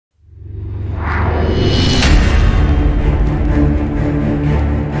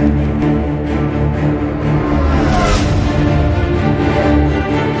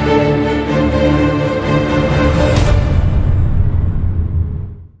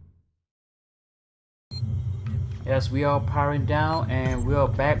Yes, we are powering down, and we are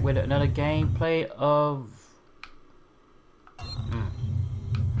back with another gameplay of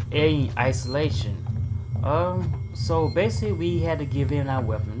Alien Isolation. So basically, we had to give in our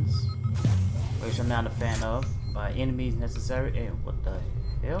weapons, which I'm not a fan of, by enemies necessary. And what the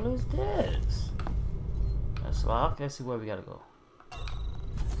hell is this? That's locked. Let's see where we gotta go.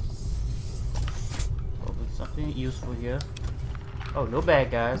 Open something useful here. Oh, no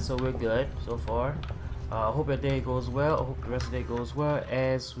bad guys, so we're good so far. I hope your day goes well. I hope the rest of the day goes well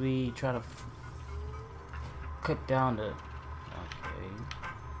as we try to cut down the... Okay.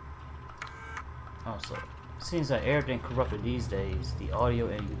 Oh, so it seems like everything corrupted these days. The audio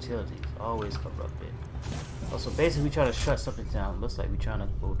and utilities always corrupted. Also, basically, we try to shut something down. Looks like we're trying to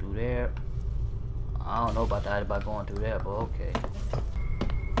go through there. I don't know about that about going through there, but okay.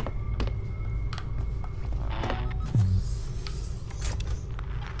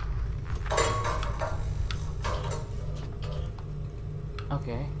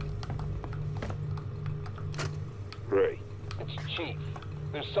 Okay. Ray, it's Chief.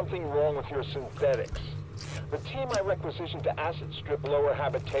 There's something wrong with your synthetics. The team I requisitioned to acid strip lower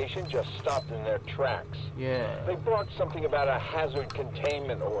habitation just stopped in their tracks. Yeah. They barked something about a hazard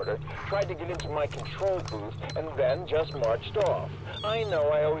containment order, tried to get into my control booth, and then just marched off. I know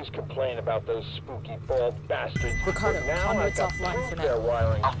I always complain about those spooky bald bastards. Ricardo, conduit's offline for now.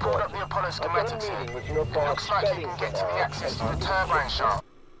 I've pulled up the Apollo schematics here. It looks like you can get to the access to the turbine shaft.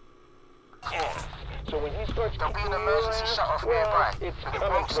 So when he starts, There'll be an emergency shut-off nearby. It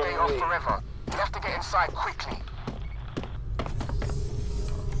won't stay off forever. You have to get inside quickly.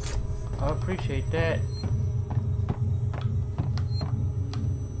 I appreciate that.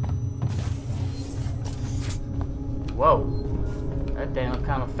 Whoa. That thing was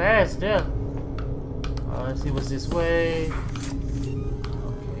kind of fast there. Let's see what's this way. Okay.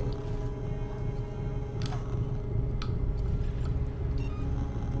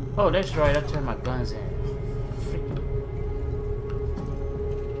 Oh, that's right. I turned my guns in.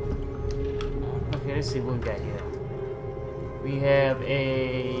 Okay, let's see what we got here. We have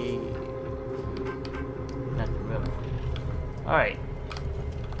a... Nothing really. Alright.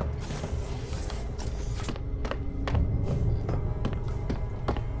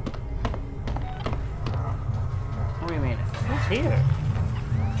 Wait a minute. Who's here?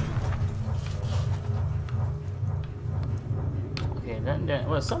 Okay,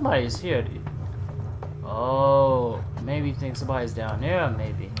 well, somebody's here. Oh, maybe you think somebody's down there,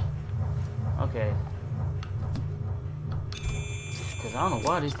 maybe. Okay. Cause I don't know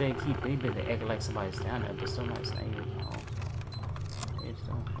why this thing keep beeping to act like somebody's down there, but somebody's not even home. It's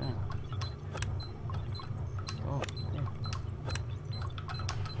down. Oh, yeah.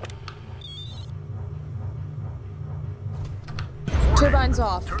 Turbine's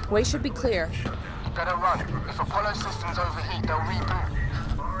off. Way should be clear. Better run. If Apollo systems overheat, they'll reboot.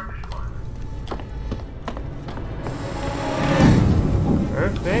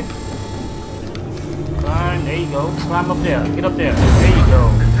 Perfect. Climb, there you go. Climb up there. Get up there. There you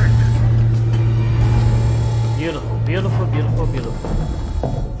go. Beautiful, beautiful, beautiful, beautiful.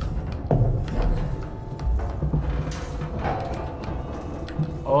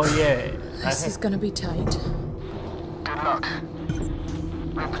 Oh yeah. This is gonna be tight. Good luck.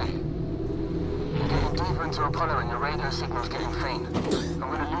 Ripley, you're getting deeper into Apollo and your radio signal's getting faint. I'm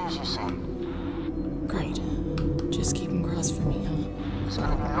gonna lose you soon. Great. Just keep them crossed for me, huh? There's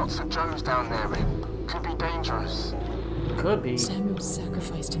gonna be lots of Joes down there, Rick. Could be dangerous. Could be. Samuel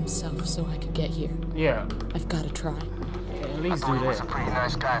sacrificed himself so I could get here. Yeah. I've gotta try. Yeah, at least I do thought he was a that. pretty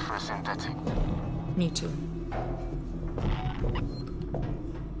nice guy for a synthetic. Me too.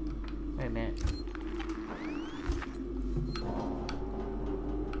 Wait a minute.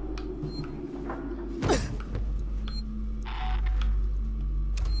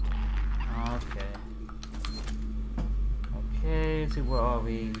 Okay, let's see, where are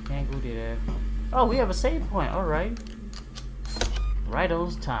we? We can't go there. Oh, we have a save point. All right. Right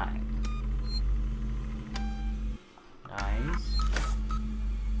on time. Nice.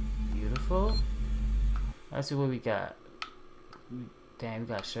 Beautiful. Let's see what we got. Damn, we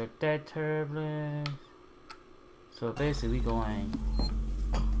got short that turbulence. So basically, we going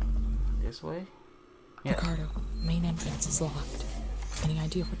this way. Yeah. Ricardo, main entrance is locked. Any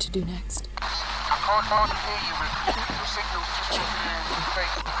idea what to do next? I can't hardly hear you, Rick. Your signal's just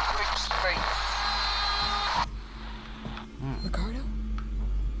fake. Ricardo?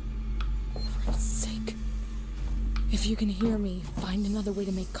 For Christ's sake. If you can hear me, find another way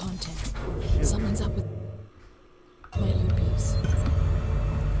to make contact. Someone's up with my earpiece.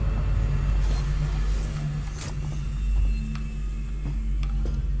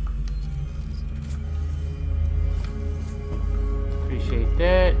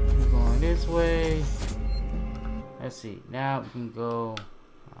 this way. Let's see. Now we can go.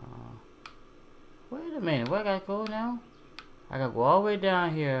 Wait a minute. Where I gotta go now? I gotta go all the way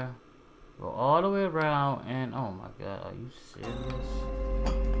down here. Go all the way around. And oh my god, are you serious?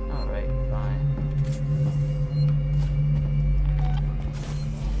 Alright, fine.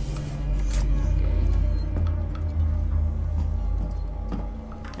 Okay.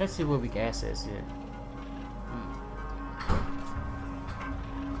 Let's see what we can access here.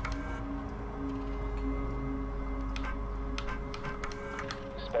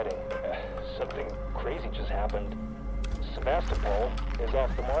 Something crazy just happened. Sebastopol is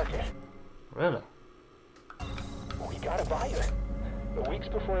off the market. Really? We gotta buy it. The weeks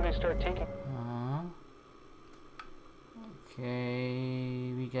before they start taking...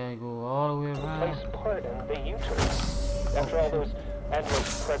 Okay, we gotta go all the way around. ...place apart and they U-turn. After all those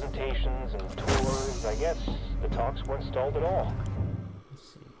endless presentations and tours, I guess the talks weren't stalled at all. Let's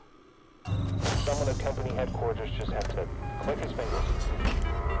see. Someone at company headquarters just had to click his fingers.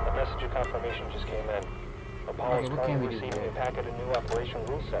 A message of confirmation just came in. Apollo's currently receiving a packet of new operation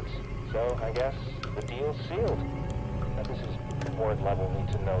rule sets. So, I guess, the deal's sealed. Now, this is board level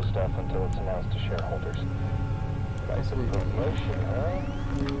need-to-know stuff until it's announced to shareholders. Nice promotion, huh?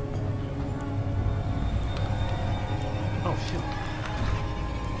 Oh, shoot.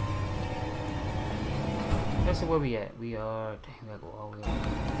 Let's see where we at. We are... Dang, we gotta go all the way around.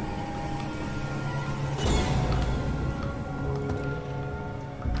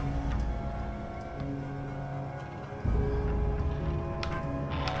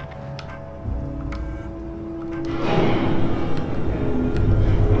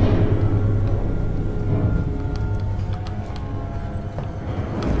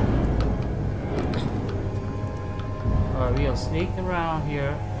 Sneaked around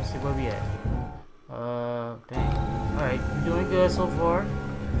here. Let's see where we at. Dang. Alright, you're doing good so far.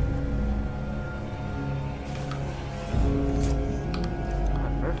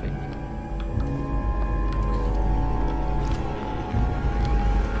 Alright, perfect.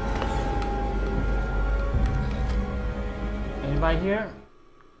 Anybody here?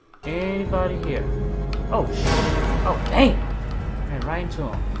 Anybody here? Oh, shit. Oh, dang! Ran right into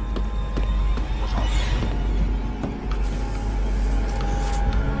him.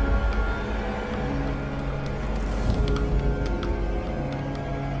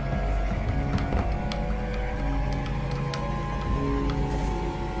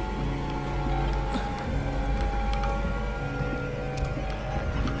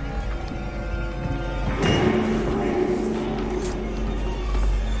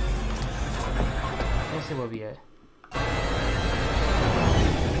 Where we at?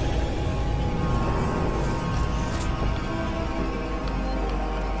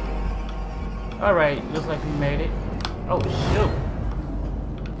 Alright, looks like we made it. Oh shoot!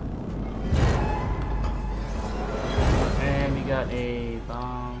 And we got a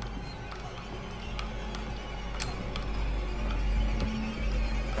bomb.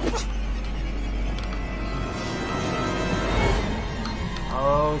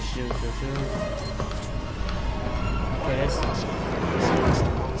 Oh shoot, shoot, shoot. Okay, that's fine.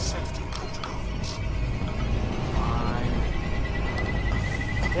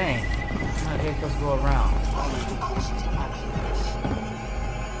 Dang, how the heck does go around?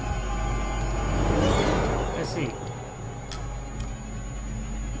 Let's see.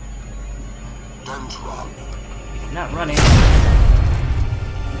 Don't run. Not running.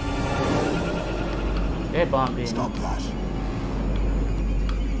 That bomb didn't. Stop that.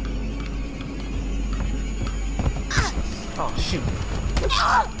 Oh shoot!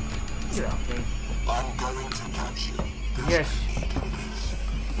 Get off me! I'm going to catch you. Yes.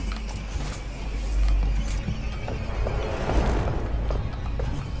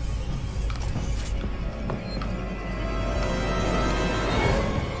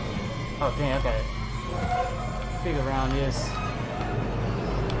 Oh dang! I gotta figure around this.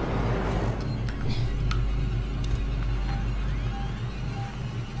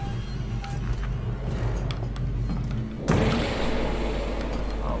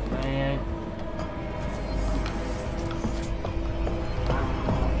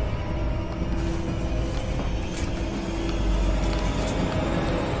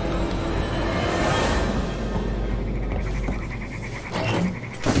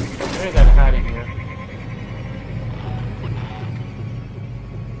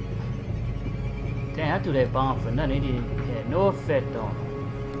 Damn, I threw that bomb for nothing. It had no effect on him.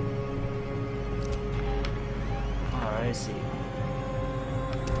 Alright, let's see.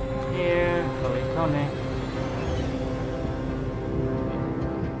 Here. Oh, they're coming.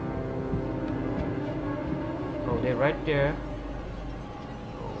 Oh, they're right there.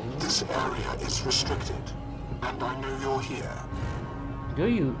 Oh. This area is restricted, and I know you're here. Do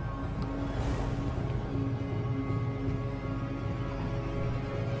you?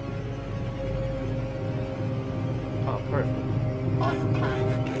 Oh, perfect. Are you playing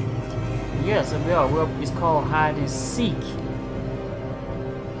a game with me? Yes, we are. Well, it's called hide and seek.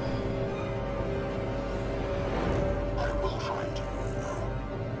 I will find you.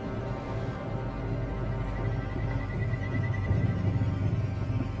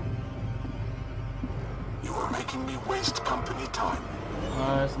 You are making me waste company time.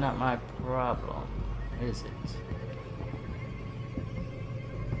 It's not my problem, is it?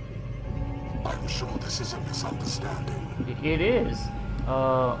 I'm sure this is a misunderstanding. It is.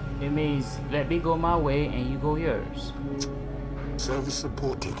 It means let me go my way and you go yours. Service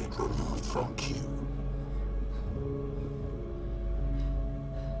support ticket removed from queue.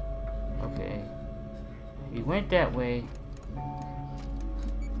 Okay. He went that way.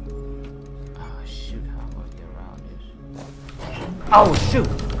 Oh shoot, how am I gonna get around this? Oh shoot!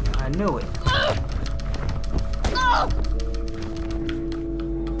 I knew it.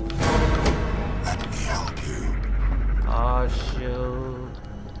 Let me help you. Oh shoot.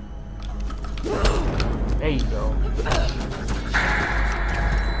 There you go.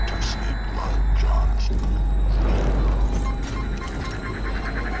 To sleep like John.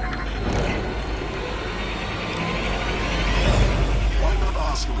 Why not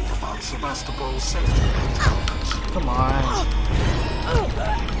ask me about Sebastopol's safety protocols? Come on.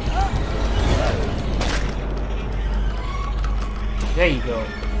 There you go.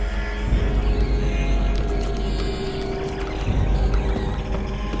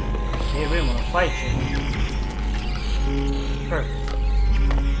 Yeah, we want to fight you. Perfect.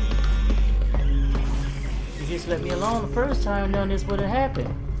 You just let me alone the first time, none of this would have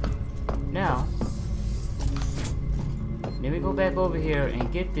happened. Now, let me go back over here and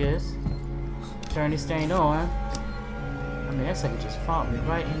get this. Turn this thing on. I mean, that sucker just fought me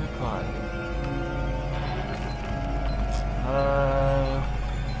right in the clock.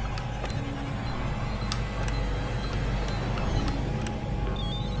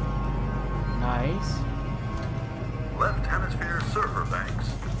 Nice. Left hemisphere server banks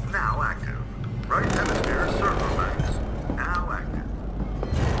now active. Right hemisphere server banks now active.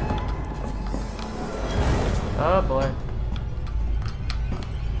 Oh boy.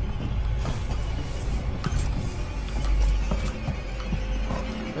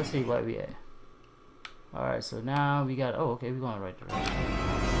 Let's see what we at. Alright, so now we got, oh okay, we're going right direction.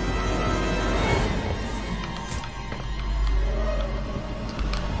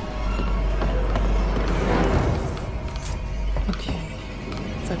 Okay.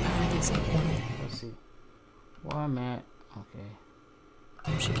 If I power these up one, Let's see. Where I'm at, okay.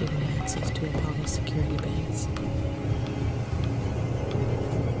 I should give me access to Apollo's security banks.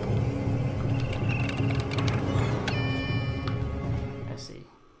 Let's see.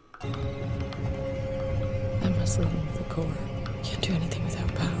 I must lead into the core. Can't do anything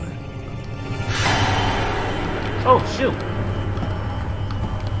without power. Oh shoot!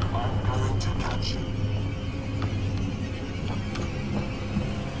 I'm going to catch you.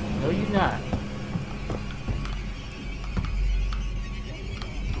 No you're not.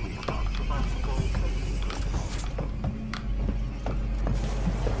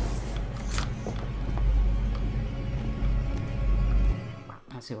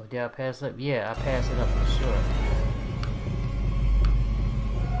 Let's see, what did I pass up? Yeah, I passed it up for sure.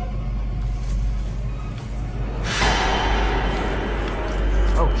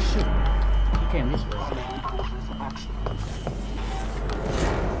 Oh shoot! He came this way.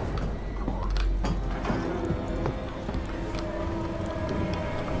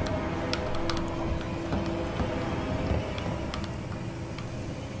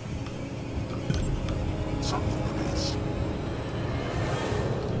 Something amiss.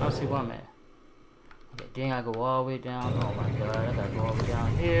 I'll see one man. Okay, then I go all the way down. Oh my god, I gotta go all the way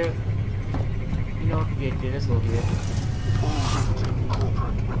down here. You know, forget this. Let's go here.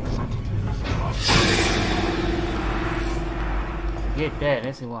 Forget that.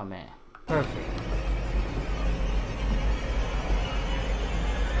 Let's see one man. Perfect.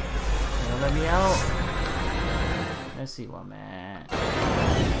 Don't let me out. Let's see one man.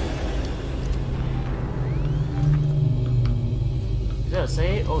 Is that a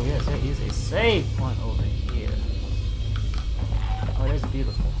save? Oh yes, there is a save point over here. Oh, that's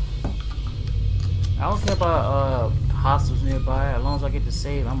beautiful. I don't care about hostiles nearby. As long as I get to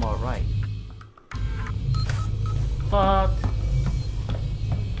save, I'm alright. Fuck.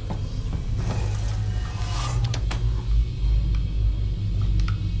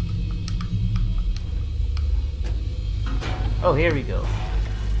 Oh, here we go.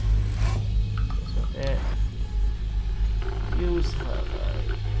 fuse.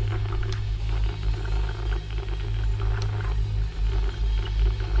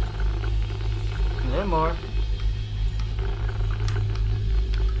 A little more.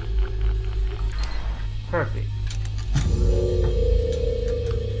 Perfect.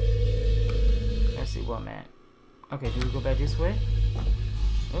 Let's see what, man. Okay, do we go back this way?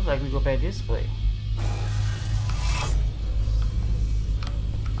 Looks like we go back this way.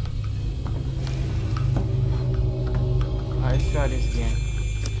 Alright, let's try this again.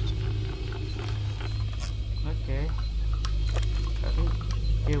 Okay. I can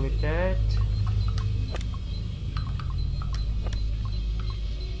deal with that.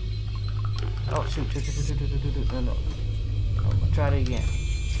 Oh shoot, no. I'll try it again.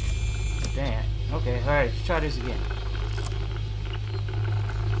 Damn. Okay, alright, let's try this again.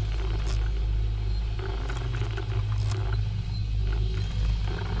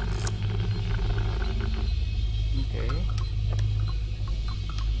 Okay.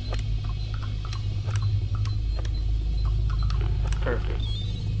 Perfect.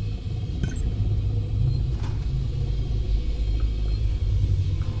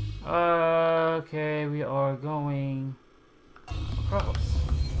 Okay, we are going across.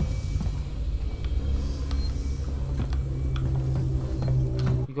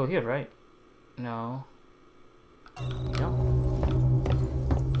 You go here, right? No. No.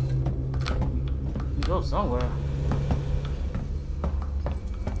 You go somewhere.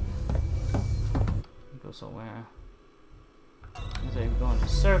 You go somewhere. Looks like we're going in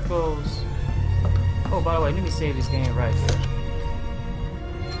circles. Oh, by the way, let me save this game right here.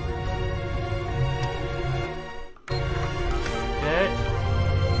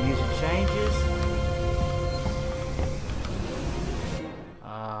 Music changes.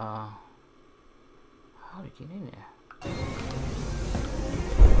 How to get in there?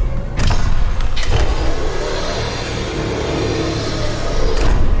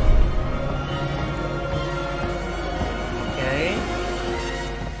 Okay.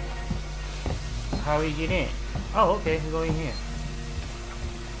 How do we get in? Oh, okay, we go in here.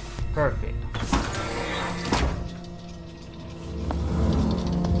 Perfect.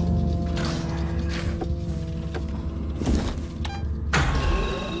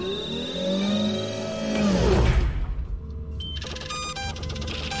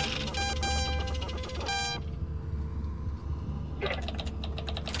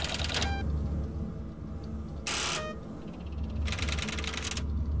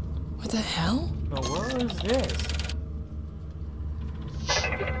 What the hell? So what is this?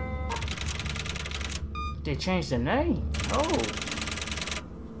 They changed the name. Oh.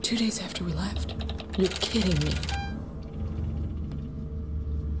 2 days after we left. You're kidding me.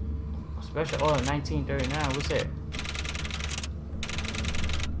 Special order 1939. What's that?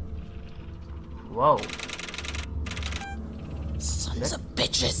 Whoa. Sons of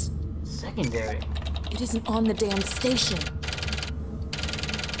bitches. Secondary. It isn't on the damn station.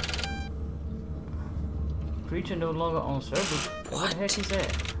 Creature no longer on server. What the heck is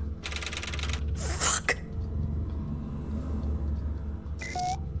that? Fuck.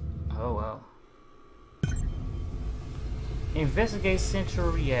 Oh wow. Investigate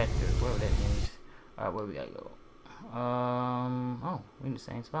central reactor. Whatever that means. Alright, where we gotta go? Oh, we're in the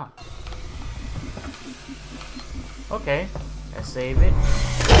same spot. Okay, let's save it.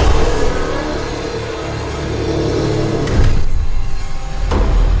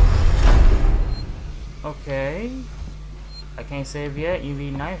 Okay. I can't save yet. It'd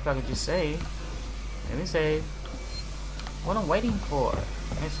be nice if I could just save. Let me save. What I'm waiting for.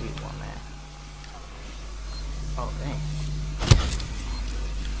 Let me see one, man. Oh, dang.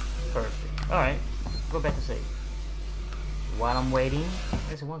 Perfect. Alright. Go back to save. While I'm waiting.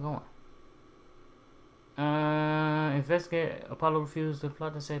 Let's see what's going. Investigate. Apollo refused to fly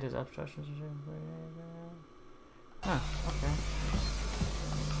to say there's obstructions. Huh, okay.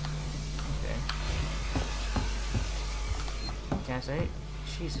 Can't say it?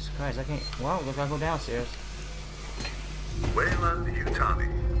 Jesus Christ, I can't. Well, I gotta go downstairs. Wayland Yutani,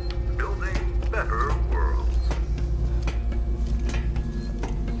 building better worlds.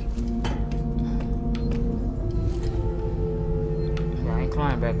 Yeah, I ain't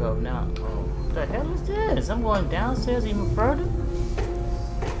climbing back up now. Oh, what the hell is this? I'm going downstairs even further?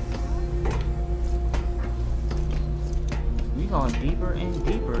 We going deeper and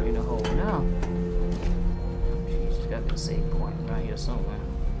deeper in the hole now. Got the save point right here somewhere.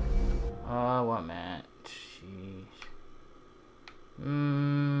 What, man? Jeez.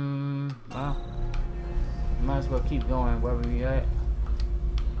 Well, might as well keep going wherever we at.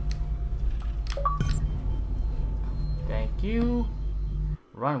 Thank you.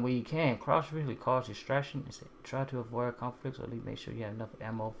 Run where you can. Crouch really cause distraction. It said, try to avoid conflicts or at least make sure you have enough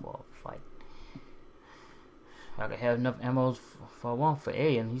ammo for a fight. I could have enough ammo for one for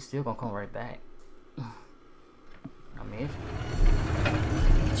A, and he's still gonna come right back. I mean,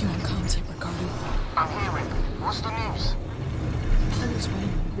 You on comms yet, Ricardo? I'm hearing. What's the news? Apollo's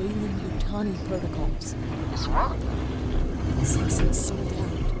running Weyland-Yutani protocols. It's what? Simpson's sold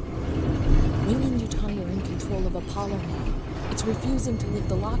out. Weyland-Yutani are in control of Apollo now. It's refusing to lift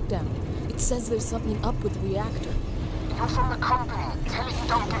the lockdown. It says there's something up with the reactor. You're from the company. Tell it you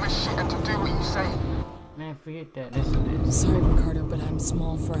don't give a shit and to do what you say. man, forget that. This is this. Sorry, Ricardo, but I'm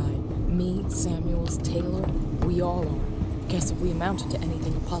small fry. Me, Samuels, Taylor, we all are. Guess if we amounted to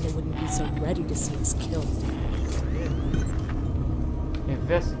anything, Apollo wouldn't be so ready to see us killed.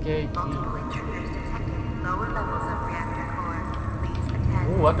 Investigate the... Multiple intruders detected. Lower levels of reactor core. Please attend.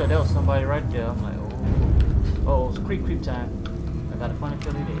 Oh, I thought that was somebody right there. I'm like, oh. Oh, it's creep time. I got a funny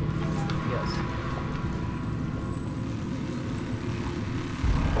feeling it is. Yes.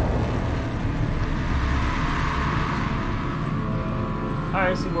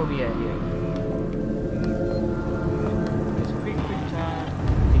 Alright, let's see where we at here. It's creep time.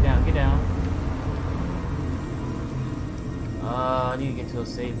 Get down, get down. I need to get to a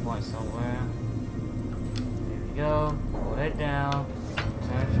save point somewhere. There we go. Pull that down.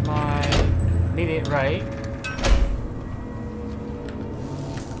 Turn my... Need it right.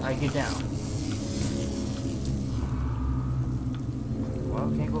 Alright, get down.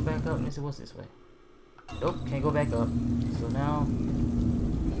 Well, can't go back up. Let's see what's this way. Nope, can't go back up. So now...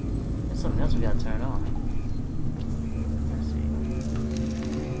 There's something else we gotta turn on. Let's see.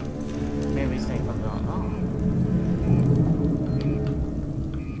 Maybe this thing comes on. Oh.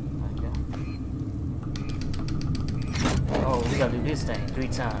 Oh, we gotta do this thing 3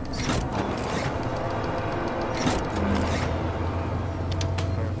 times.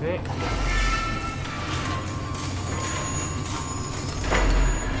 Perfect.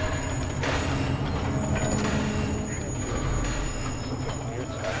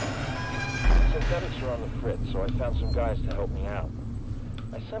 Synthetics are on the fritz, so I found some guys to help me out.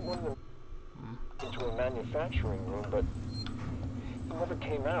 I sent one of them into a manufacturing room, but he never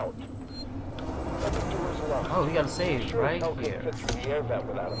came out. Oh, we gotta save Sure, right hell here. couldn't fit through the air vent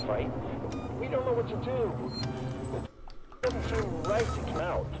without a fight. We don't know what to do. It doesn't seem right to come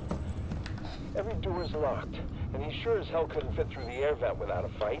out. Every door is locked, and he sure as hell couldn't fit through the air vent without a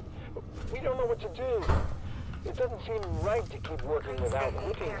fight. We don't know what to do. It doesn't seem right to keep working without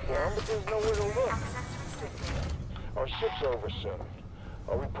looking for him, but there's nowhere to look. Our ship's over soon.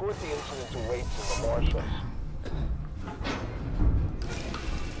 I'll report the incident to Waits and the marshals.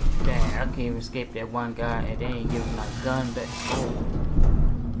 Dang, I can't even escape that one guy and they ain't giving my gun back. Oh.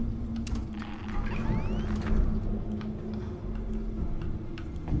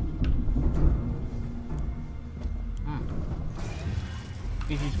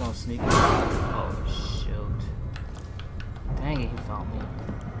 He's just gonna sneak. Oh shoot. Dang it, he found me.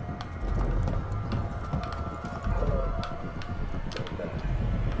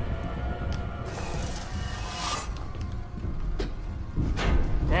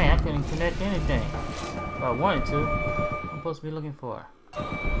 Dang, I couldn't connect anything. If I wanted to. I'm supposed to be looking for.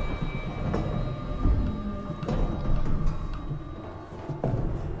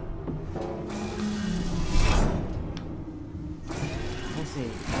 Let's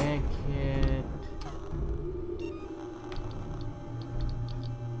see. Med kit.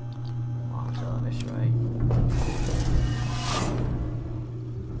 Oh, that's right.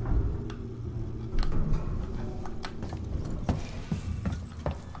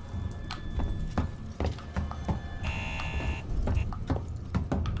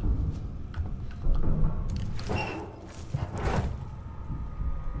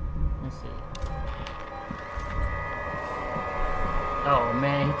 Oh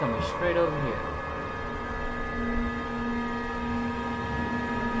man, he coming straight over here.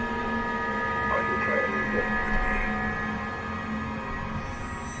 Are you playing a game with me?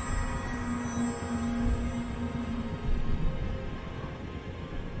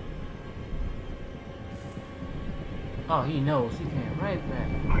 Oh, he knows. He came right back.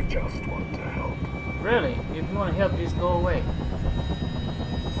 I just want to help. Really? If you want to help, just go away.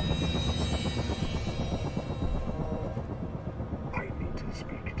 I need to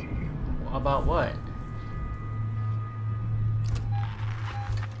speak to you. About what?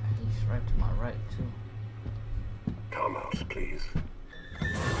 He's right to my right, too. Come out, please.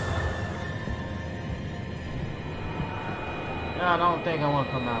 No, I don't think I want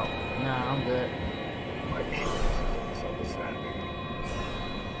to come out. Nah, I'm good. I'm sure this is a misunderstanding.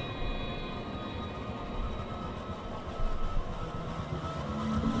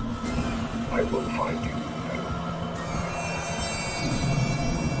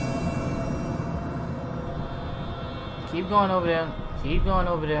 going over there. Keep going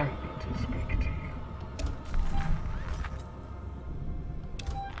over there.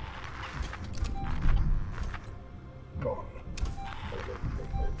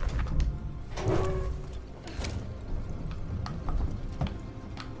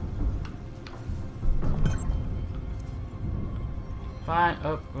 Find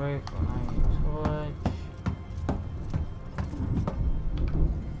upgrade for iron torch.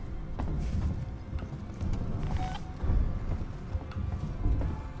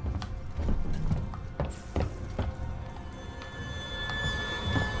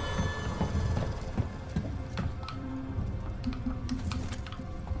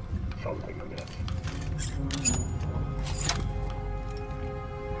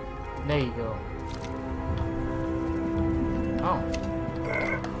 There you go. Oh.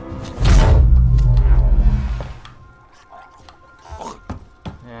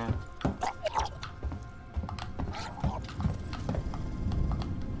 Yeah.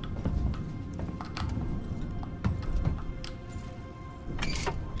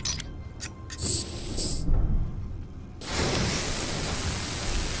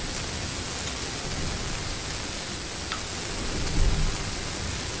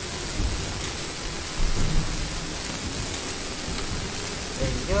 There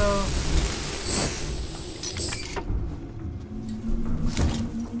you go.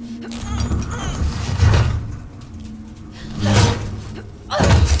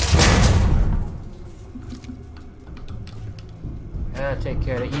 I'll take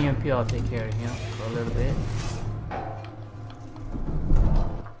care of the EMP. I'll take care of him for a little bit.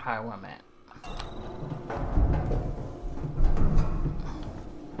 Alright, where I'm at.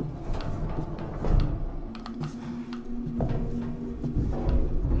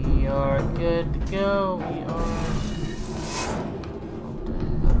 We are good to go. We are. What the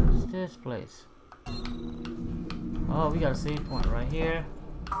hell is this place? Oh, we got a save point right here.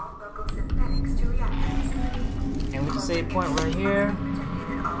 All local synthetics to reactors. And with the save point right here.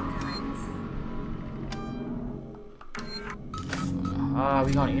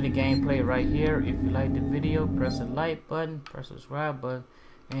 We're gonna end the gameplay right here. If you like the video, press the like button, press the subscribe button,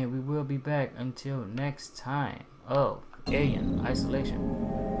 and we will be back until next time of Alien Isolation.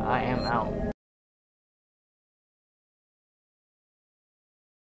 I am out.